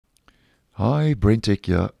Hi, BrenTech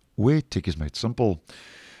here, where tech is made simple.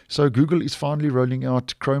 So Google is finally rolling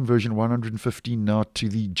out Chrome version 115 now to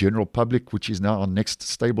the general public, which is now our next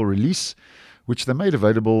stable release, which they made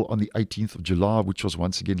available on the 18th of July, which was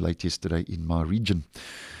once again late yesterday in my region.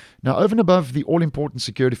 Now, over and above the all-important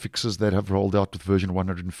security fixes that have rolled out with version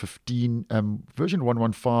 115, version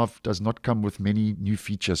 115 does not come with many new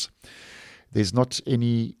features. There's not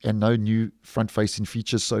any and no new front-facing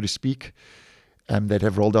features, so to speak, that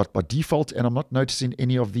have rolled out by default, and I'm not noticing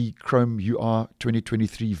any of the Chrome UI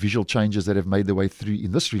 2023 visual changes that have made their way through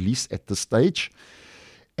in this release at this stage.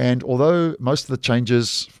 And although most of the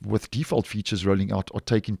changes with default features rolling out are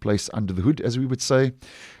taking place under the hood, as we would say,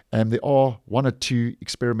 there are one or two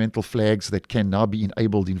experimental flags that can now be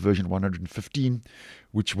enabled in version 115,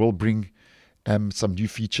 which will bring some new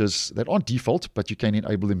features that aren't default, but you can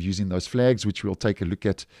enable them using those flags, which we'll take a look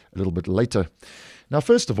at a little bit later. Now,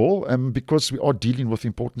 first of all, because we are dealing with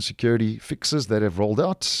important security fixes that have rolled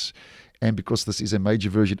out, and because this is a major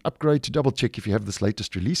version upgrade, to double check if you have this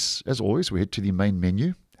latest release, as always, we head to the main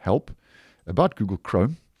menu, Help, About Google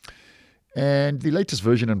Chrome, and the latest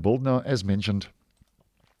version and build now, as mentioned,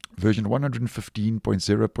 version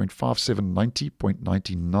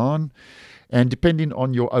 115.0.5790.99, and depending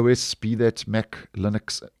on your OS, be that Mac,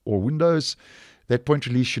 Linux, or Windows, that point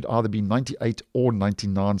release should either be 98 or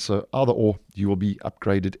 99, so either or, you will be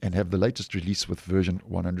upgraded and have the latest release with version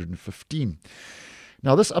 115.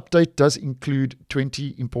 Now, this update does include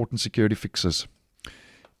 20 important security fixes,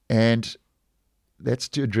 and that's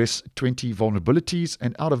to address 20 vulnerabilities,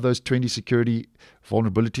 and out of those 20 security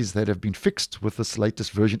vulnerabilities that have been fixed with this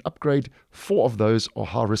latest version upgrade, 4 of those are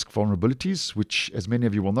high-risk vulnerabilities, which, as many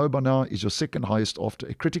of you will know by now, is your second highest after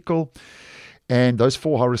a critical. And those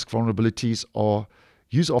 4 high-risk vulnerabilities are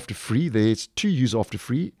use after free. There's 2 use after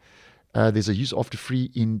free. There's a use after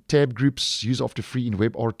free in tab groups, use after free in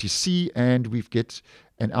WebRTC, and we've got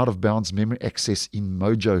an out-of-bounds memory access in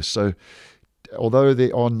Mojo. So although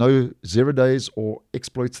there are no 0 days or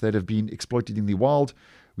exploits that have been exploited in the wild,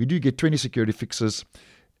 we do get 20 security fixes,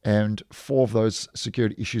 and 4 of those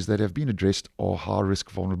security issues that have been addressed are high-risk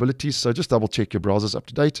vulnerabilities. So just double-check your browser's up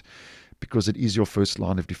to date, because it is your first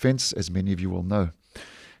line of defense, as many of you will know.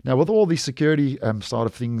 Now, with all the security side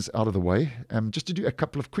of things out of the way, just to do a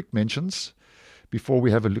couple of quick mentions before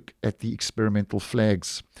we have a look at the experimental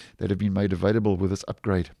flags that have been made available with this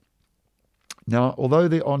upgrade. Now, although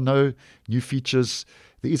there are no new features,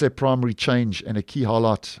 there is a primary change and a key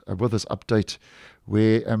highlight with this update,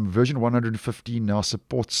 where version 115 now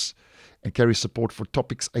supports and carries support for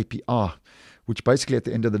Topics API, which basically at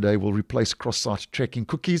the end of the day will replace cross-site tracking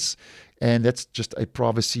cookies, and that's just a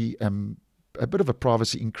privacy, a bit of a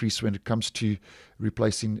privacy increase when it comes to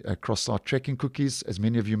replacing cross-site tracking cookies, as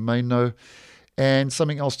many of you may know. And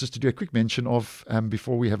something else just to do a quick mention of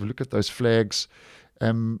before we have a look at those flags.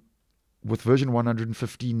 With version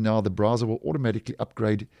 115 now, the browser will automatically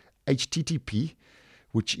upgrade HTTP,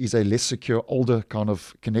 which is a less secure, older kind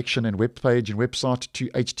of connection and web page and website,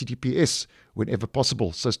 to HTTPS whenever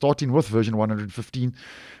possible. So starting with version 115,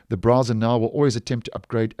 the browser now will always attempt to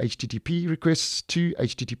upgrade HTTP requests to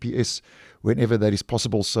HTTPS whenever that is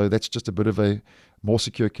possible. So that's just a bit of a more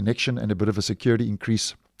secure connection and a bit of a security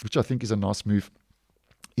increase, which I think is a nice move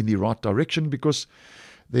in the right direction, because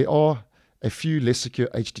there are a few less secure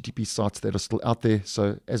HTTP sites that are still out there.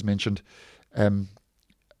 So as mentioned,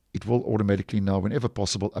 it will automatically now, whenever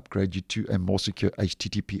possible, upgrade you to a more secure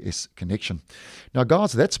HTTPS connection. Now,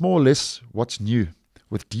 guys, that's more or less what's new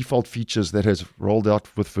with default features that has rolled out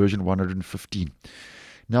with version 115.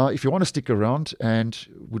 Now, if you want to stick around and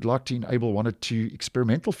would like to enable 1 or 2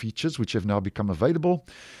 experimental features which have now become available,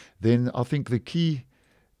 then I think the key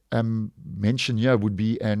mention here would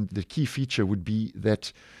be, and the key feature would be,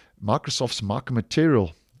 that Microsoft's Mica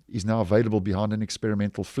material is now available behind an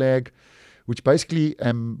experimental flag, which basically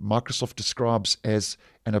Microsoft describes as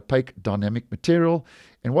an opaque dynamic material.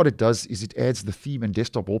 And what it does is it adds the theme and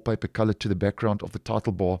desktop wallpaper color to the background of the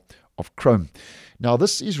title bar of Chrome. Now,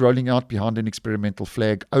 this is rolling out behind an experimental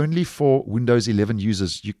flag only for Windows 11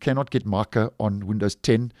 users. You cannot get Mica on Windows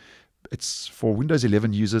 10. It's for Windows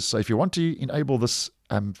 11 users. So if you want to enable this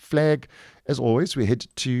flag, as always, we head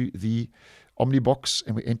to the Omnibox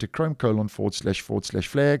and we enter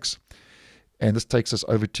Chrome:///flags. And this takes us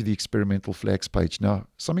over to the experimental flags page. Now,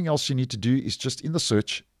 something else you need to do is just in the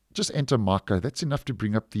search, just enter Mica. That's enough to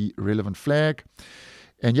bring up the relevant flag.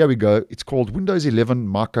 And here we go. It's called Windows 11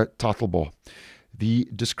 Mica title bar. The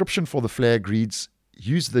description for the flag reads,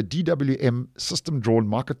 use the DWM system-drawn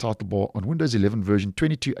Mica title bar on Windows 11 version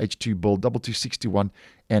 22H2 build 2261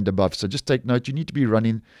 and above. So just take note, you need to be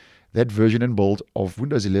running that version and build of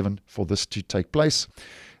Windows 11 for this to take place.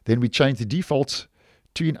 Then we change the default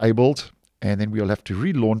to enabled, and then we'll have to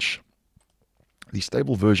relaunch the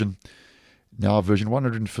stable version, now version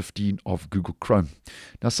 115 of Google Chrome.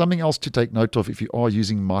 Now, something else to take note of if you are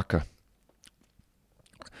using Mica.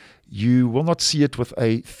 You will not see it with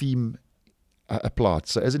a theme applied.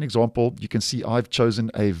 So as an example, you can see I've chosen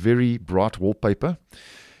a very bright wallpaper,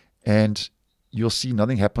 and you'll see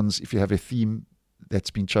nothing happens if you have a theme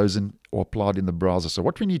that's been chosen or applied in the browser. So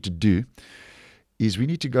what we need to do is we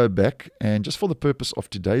need to go back, and just for the purpose of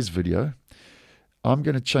today's video, I'm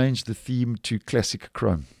going to change the theme to Classic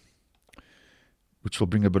Chrome, which will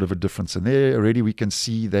bring a bit of a difference. And there already we can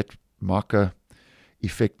see that Mica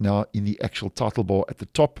effect now in the actual title bar at the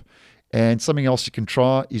top. And something else you can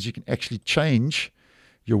try is you can actually change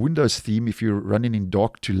your Windows theme if you're running in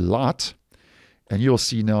dark to light, and you'll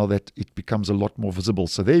see now that it becomes a lot more visible.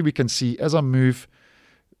 So there we can see as I move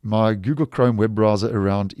my Google Chrome web browser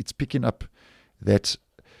around, it's picking up that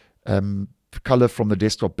color from the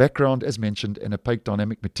desktop background, as mentioned, an opaque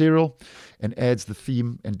dynamic material, and adds the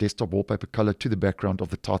theme and desktop wallpaper color to the background of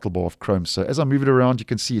the title bar of Chrome. So as I move it around, you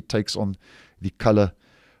can see it takes on the color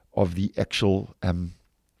of the actual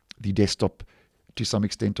the desktop to some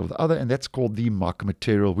extent of the other, and that's called the Mica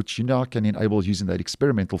material, which you now can enable using that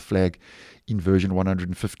experimental flag in version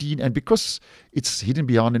 115. And because it's hidden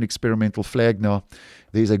behind an experimental flag now,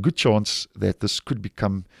 there's a good chance that this could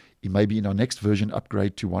become, maybe in our next version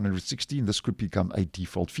upgrade to 116, this could become a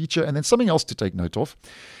default feature. And then something else to take note of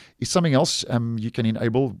is something else you can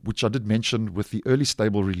enable, which I did mention with the early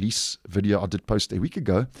stable release video I did post a week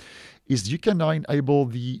ago, is you can now enable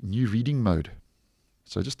the new reading mode.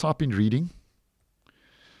 So just type in reading,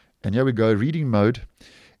 and here we go, reading mode.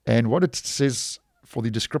 And what it says for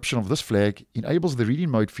the description of this flag, enables the reading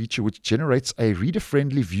mode feature, which generates a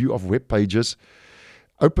reader-friendly view of web pages.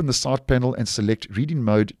 Open the side panel and select reading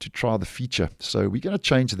mode to try the feature. So we're going to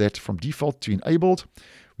change that from default to enabled.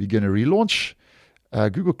 We're going to relaunch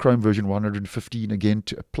Google Chrome version 115 again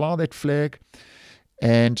to apply that flag.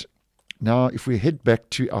 And now if we head back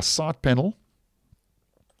to our side panel,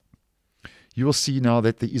 you will see now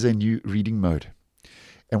that there is a new reading mode.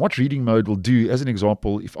 And what reading mode will do, as an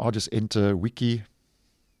example, if I just enter wiki,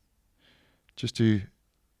 just to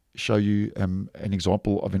show you an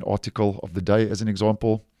example of an article of the day as an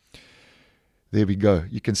example. There we go.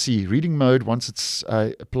 You can see reading mode, once it's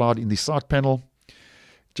applied in the side panel,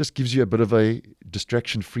 just gives you a bit of a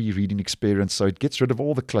distraction-free reading experience. So it gets rid of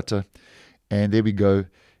all the clutter. And there we go.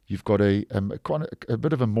 You've got a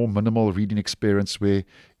bit of a more minimal reading experience where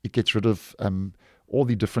it gets rid of all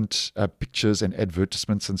the different pictures and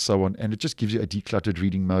advertisements and so on. And it just gives you a decluttered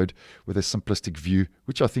reading mode with a simplistic view,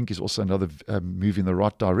 which I think is also another move in the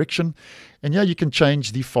right direction. And yeah, you can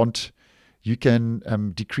change the font. You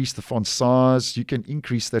can decrease the font size. You can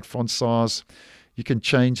increase that font size. You can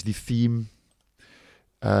change the theme.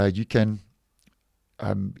 You can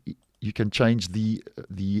change the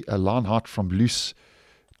line height from loose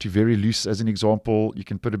to very loose as an example. You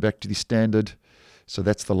can put it back to the standard. So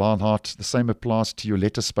that's the line height. The same applies to your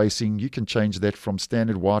letter spacing. You can change that from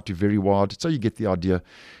standard wide to very wide. So you get the idea.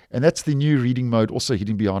 And that's the new reading mode, also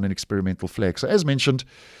hidden behind an experimental flag. So as mentioned,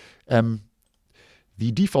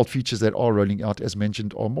 the default features that are rolling out, as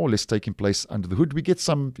mentioned, are more or less taking place under the hood. We get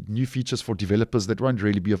some new features for developers that won't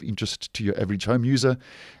really be of interest to your average home user.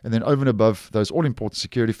 And then over and above those all-important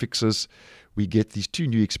security fixes, we get these two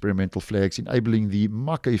new experimental flags, enabling the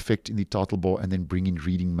Mica effect in the title bar and then bringing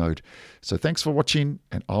reading mode. So thanks for watching,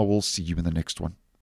 and I will see you in the next one.